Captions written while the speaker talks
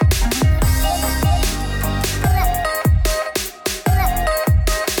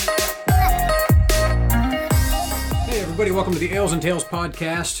welcome to the Ales and Tales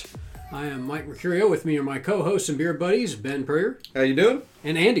podcast. I am Mike Mercurio. With me are my co-hosts and beer buddies, Ben Purrier. How you doing?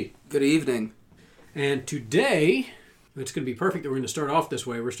 And Andy. Good evening. And today, it's going to be perfect that we're going to start off this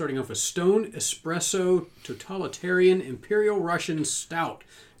way. We're starting off with Stone Espresso Totalitarian Imperial Russian Stout.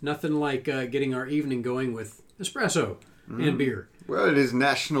 Nothing like getting our evening going with espresso and beer. Well, it is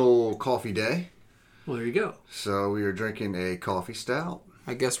National Coffee Day. Well, there you go. So we are drinking a coffee stout.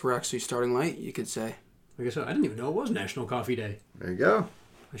 I guess we're actually starting late, you could say. I guess I didn't even know it was National Coffee Day. There you go.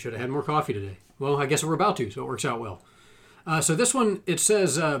 I should have had more coffee today. Well, I guess we're about to, so it works out well. So this one, it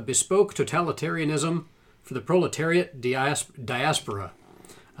says Bespoke Totalitarianism for the Proletariat Diaspora.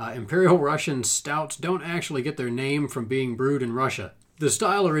 Imperial Russian stouts don't actually get their name from being brewed in Russia. The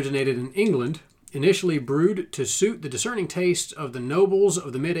style originated in England, initially brewed to suit the discerning tastes of the nobles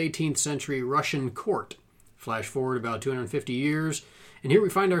of the mid-18th century Russian court. Flash forward about 250 years, and here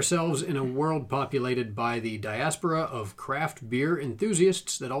we find ourselves in a world populated by the diaspora of craft beer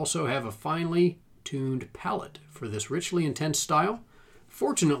enthusiasts that also have a finely tuned palate for this richly intense style.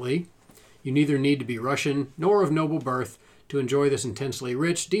 Fortunately, you neither need to be Russian nor of noble birth to enjoy this intensely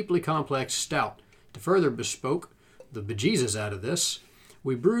rich, deeply complex stout. To further bespoke the bejesus out of this,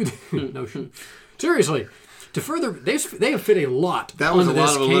 we brewed... Seriously. To further... They have fit a lot That was a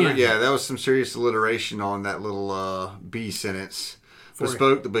lot of can. Yeah, that was some serious alliteration on that little B sentence.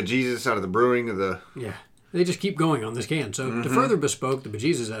 Bespoke the bejesus out of the brewing of the... Yeah. They just keep going on this can. So to further bespoke the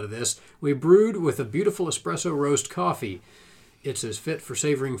bejesus out of this, we brewed with a beautiful espresso roast coffee. It's as fit for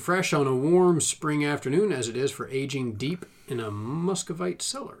savoring fresh on a warm spring afternoon as it is for aging deep in a muscovite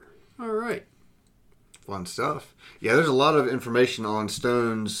cellar. All right. Fun stuff. Yeah, there's a lot of information on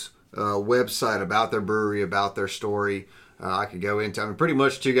Stone's website about their brewery, about their story. I could go into... I mean, pretty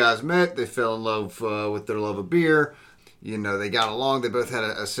much two guys met. They fell in love with their love of beer. You know, they got along. They both had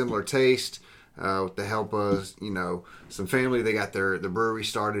a similar taste. With the help of, some family, they got their brewery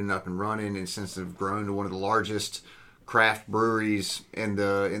started and up and running, and since they've grown to one of the largest craft breweries in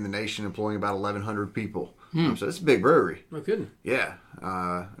the nation, employing about 1,100 people. So it's a big brewery. No kidding. Yeah.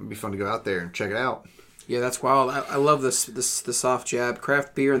 It'd be fun to go out there and check it out. Yeah, that's wild. I love the soft jab.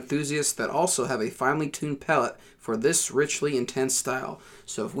 Craft beer enthusiasts that also have a finely tuned palate for this richly intense style.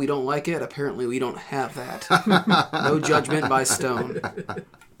 So if we don't like it, apparently we don't have that. No judgment by Stone.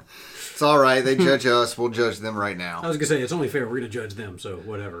 It's all right. They judge us. We'll judge them right now. I was going to say, it's only fair. We're going to judge them, so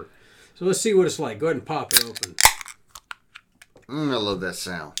whatever. So let's see what it's like. Go ahead and pop it open. I love that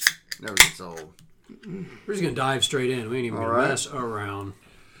sound. Never gets old. We're just going to dive straight in. We ain't even going to mess around.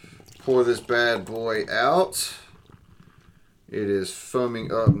 Pour this bad boy out. It is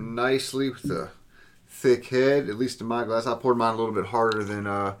foaming up nicely with a thick head, at least in my glass. I poured mine a little bit harder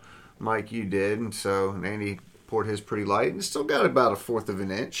than Mike, you did, and Andy poured his pretty light, and it's still got about 1/4 of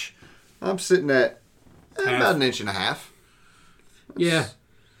an inch. I'm sitting at about 1.5 inches.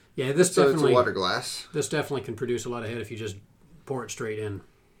 Yeah, this So definitely... it's a water glass. This definitely can produce a lot of head if you just pour it straight in.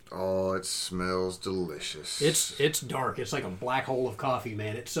 Oh, it smells delicious. It's dark. It's like a black hole of coffee,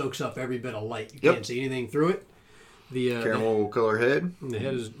 man. It soaks up every bit of light. You Yep. can't see anything through it. The caramel color head. The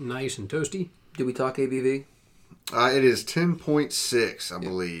head is nice and toasty. Did we talk ABV? It is 10.6, I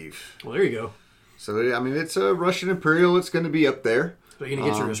believe. Well, there you go. So, it's a Russian Imperial. It's going to be up there. So you're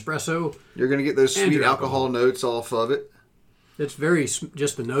going to get your espresso. You're going to get those and sweet your alcohol notes off of it. It's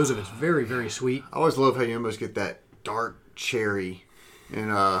just the nose of it's very, very sweet. I always love how you almost get that dark cherry in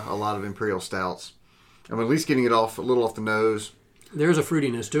a lot of Imperial stouts. I'm at least getting it a little off the nose. There's a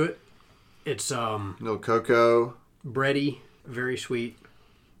fruitiness to it. It's no cocoa. Bready, very sweet.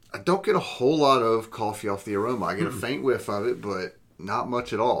 I don't get a whole lot of coffee off the aroma. I get a faint whiff of it, but not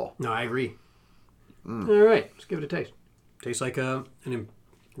much at all. No, I agree. All right, let's give it a taste. Tastes like an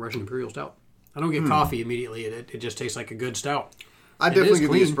Russian Imperial Stout. I don't get coffee immediately. It just tastes like a good stout. I definitely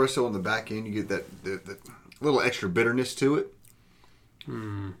get the espresso on the back end. You get that little extra bitterness to it.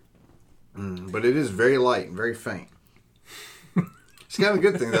 But it is very light and very faint. It's kind of a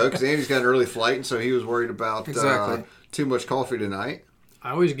good thing, though, because Andy's got an early flight, and so he was worried about too much coffee tonight. I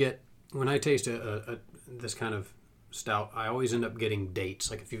always get, when I taste this kind of stout, I always end up getting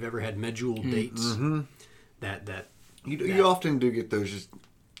dates. Like if you've ever had medjool dates, You often do get those just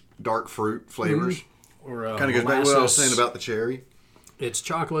dark fruit flavors. Or kind of goes back to what I was saying about the cherry. It's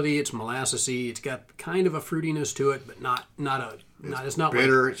chocolatey, it's molassesy, it's got kind of a fruitiness to it, but it's not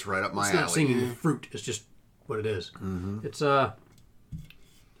bitter. Like, it's right up my alley. alley. It's not singing the fruit. It's just what it is. It's I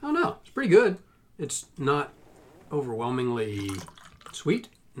don't know. It's pretty good. It's not overwhelmingly sweet,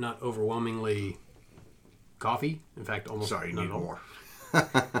 not overwhelmingly coffee. In fact, almost. Sorry, you need more.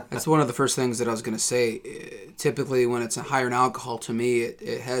 That's one of the first things that I was going to say. typically when it's a higher in alcohol, to me,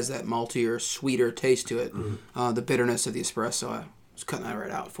 it has that maltier, sweeter taste to it. The bitterness of the espresso is cutting that right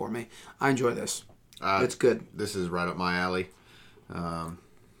out for me. I enjoy this. It's good. This is right up my alley.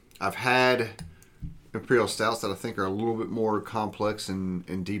 I've had Imperial Stouts that I think are a little bit more complex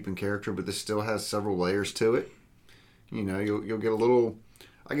and deep in character, but this still has several layers to it. You know, you'll get a little.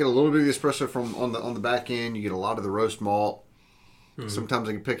 I get a little bit of the espresso from on the back end. You get a lot of the roast malt. Sometimes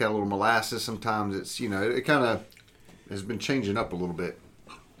I can pick out a little molasses. Sometimes it's, you know, it kind of has been changing up a little bit.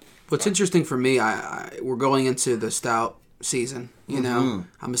 What's interesting for me, we're going into the stout season. You know,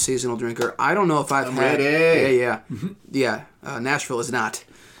 I'm a seasonal drinker. I don't know if I've had. Ready. Yeah. Nashville is not.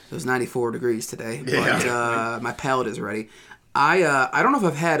 It was 94 degrees today, but my palate is ready. I don't know if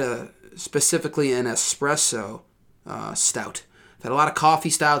I've had specifically an espresso stout. I've had a lot of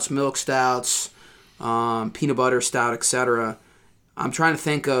coffee stouts, milk stouts, peanut butter stout, etc. I'm trying to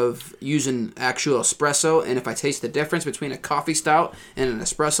think of using actual espresso, and if I taste the difference between a coffee stout and an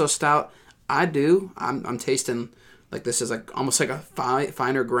espresso stout, I do. I'm tasting like this is like almost like a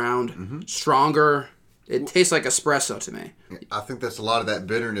finer ground, stronger. It tastes like espresso to me. I think that's a lot of that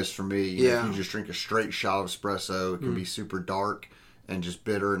bitterness for me. You know, if you just drink a straight shot of espresso, it can be super dark and just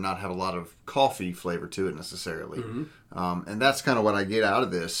bitter and not have a lot of coffee flavor to it necessarily. And that's kind of what I get out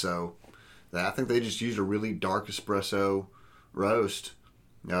of this. So I think they just used a really dark espresso roast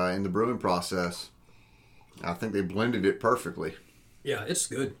in the brewing process. I think they blended it perfectly. Yeah, it's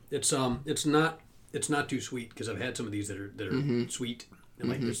good. It's not too sweet, because I've had some of these that are sweet, and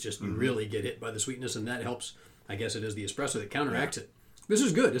like this, just you really get hit by the sweetness, and that helps. I guess it is the espresso that counteracts it. This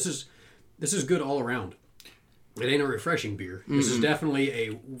is good. This is good all around. It ain't a refreshing beer. This is definitely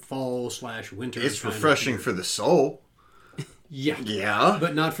a fall/winter. It's refreshing for the soul. Yeah,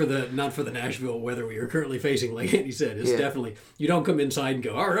 but not for the Nashville weather we are currently facing. Like Andy said, it's definitely, you don't come inside and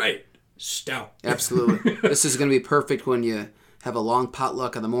go, all right, stout. Absolutely. This is going to be perfect when you have a long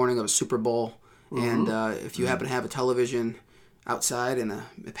potluck on the morning of a Super Bowl, and if you happen to have a television outside in a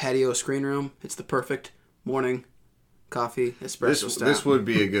patio screen room, it's the perfect morning coffee espresso stout. This would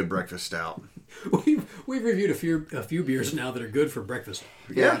be a good breakfast stout. We've reviewed a few beers now that are good for breakfast.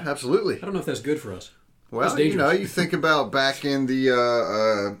 Yeah, absolutely. I don't know if that's good for us. Well, you know, you think about back in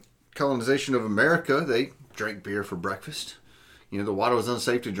the colonization of America, they drank beer for breakfast. You know, the water was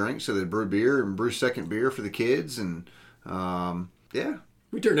unsafe to drink, so they'd brew beer and brew second beer for the kids, and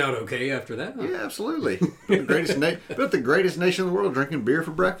we turned out okay after that. Huh? Yeah, absolutely. Built the greatest nation in the world drinking beer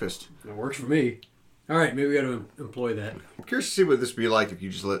for breakfast. It works for me. All right, maybe we got to employ that. I'm curious to see what this would be like if you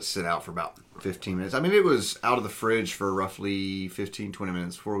just let it sit out for about 15 minutes. I mean, it was out of the fridge for roughly 15, 20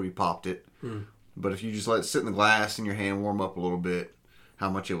 minutes before we popped it. But if you just let it sit in the glass and your hand warm up a little bit, how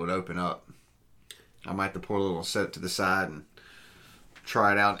much it would open up. I might have to pour a little, set it to the side, and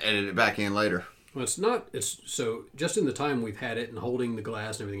try it out and edit it back in later. Well, so just in the time we've had it and holding the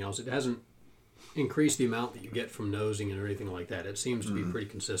glass and everything else, it hasn't increased the amount that you get from nosing or anything like that. It seems to be pretty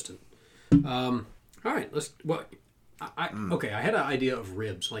consistent. All right, okay, I had an idea of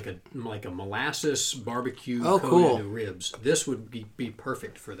ribs, like a molasses barbecue coated ribs. This would be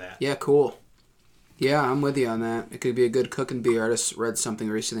perfect for that. Yeah, cool. Yeah, I'm with you on that. It could be a good cooking beer. I just read something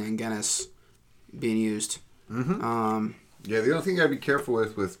recently in Guinness being used. Yeah, the only thing you got to be careful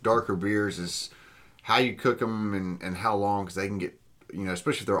with darker beers is how you cook them and how long, because they can get, you know,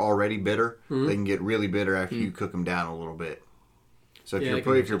 especially if they're already bitter, they can get really bitter after you cook them down a little bit. So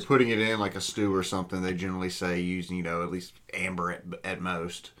if you're putting it in like a stew or something, they generally say use, you know, at least amber at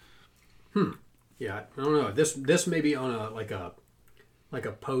most. Yeah, I don't know. This may be on a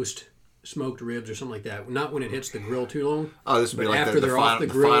post smoked ribs or something like that. Not when it hits the grill too long. Oh, this would be like after they're off the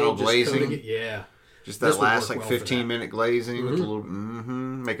grill, final glazing. Yeah. Just that last like 15-minute glazing with a little,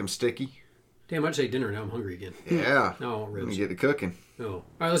 make them sticky. Damn, I'd say dinner. Now I'm hungry again. Yeah. Now I want ribs. You get to cooking. Oh. All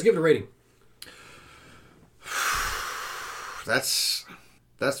right, let's give it a rating. That's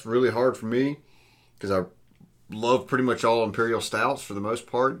really hard for me because I love pretty much all Imperial Stouts for the most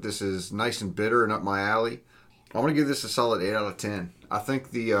part. This is nice and bitter and up my alley. I'm going to give this a solid 8 out of 10. I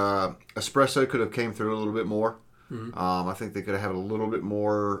think the espresso could have came through a little bit more. I think they could have had a little bit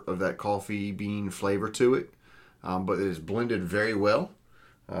more of that coffee bean flavor to it. But it is blended very well.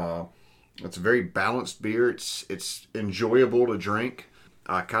 It's a very balanced beer. It's enjoyable to drink.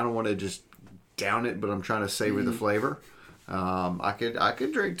 I kind of want to just down it, but I'm trying to savor the flavor. I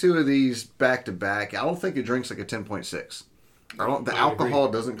could drink 2 of these back to back. I don't think it drinks like a 10.6. The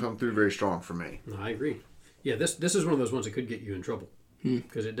alcohol doesn't come through very strong for me. No, I agree. Yeah, this is one of those ones that could get you in trouble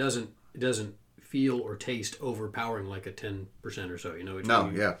because it doesn't feel or taste overpowering like a 10% or so. You know, it's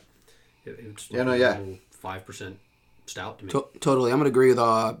 5% stout to me. Totally, I'm gonna agree with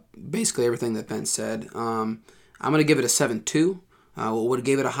basically everything that Ben said. I'm going to give it a 7.2. What would have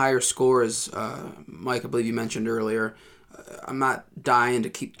gave it a higher score is, Mike, I believe you mentioned earlier, I'm not dying to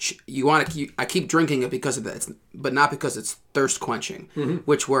keep... I keep drinking it because of that, but not because it's thirst quenching,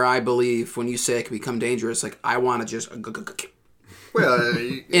 which where I believe when you say it can become dangerous, like I want to just... Well,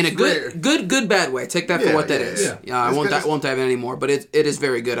 in a good bad way. Take that for what that is. Yeah. I won't dive in anymore, but it is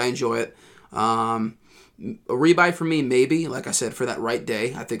very good. I enjoy it. A rebuy for me, maybe. Like I said, for that right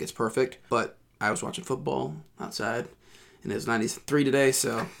day, I think it's perfect. But I was watching football outside, and it was 93 today,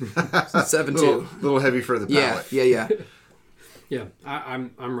 so 7.2. A little heavy for the palate. Yeah. Yeah,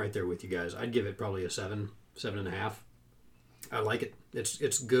 I'm right there with you guys. I'd give it probably a 7.5. I like it.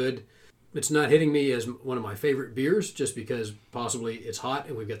 It's good. It's not hitting me as one of my favorite beers just because possibly it's hot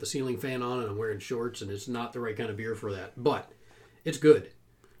and we've got the ceiling fan on and I'm wearing shorts and it's not the right kind of beer for that. But it's good.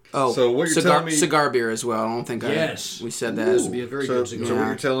 Oh, so what you're telling me... Cigar beer as well. I don't think we said that. This would be a very good cigar. So what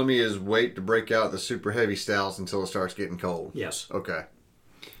you're telling me is wait to break out the super heavy stouts until it starts getting cold. Yes. Okay.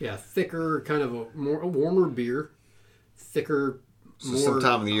 Yeah, thicker, kind of a warmer beer. Thicker, more...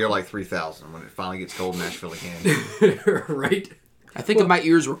 sometime in the year like 3000 when it finally gets cold in Nashville again. Right. I think if my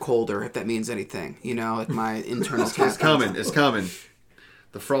ears were colder, if that means anything. You know, like my internal It's coming. It's coming.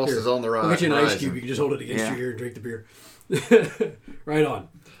 The frost is on the rise. I'll get you an ice cube. You can just hold it against your ear and drink the beer. Right on.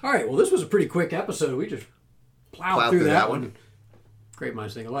 All right. Well, this was a pretty quick episode. We just plowed through that one. Great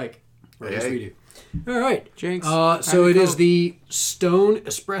minds think alike. Or at least we do. All right. Jinx. So it is the Stone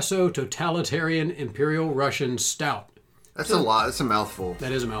Espresso Totalitarian Imperial Russian Stout. That's a lot. That's a mouthful.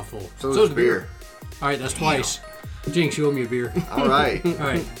 That is a mouthful. So is beer. All right. That's twice. Jinx, you owe me a beer. All right. All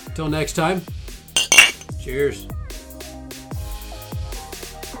right. Till next time. Cheers.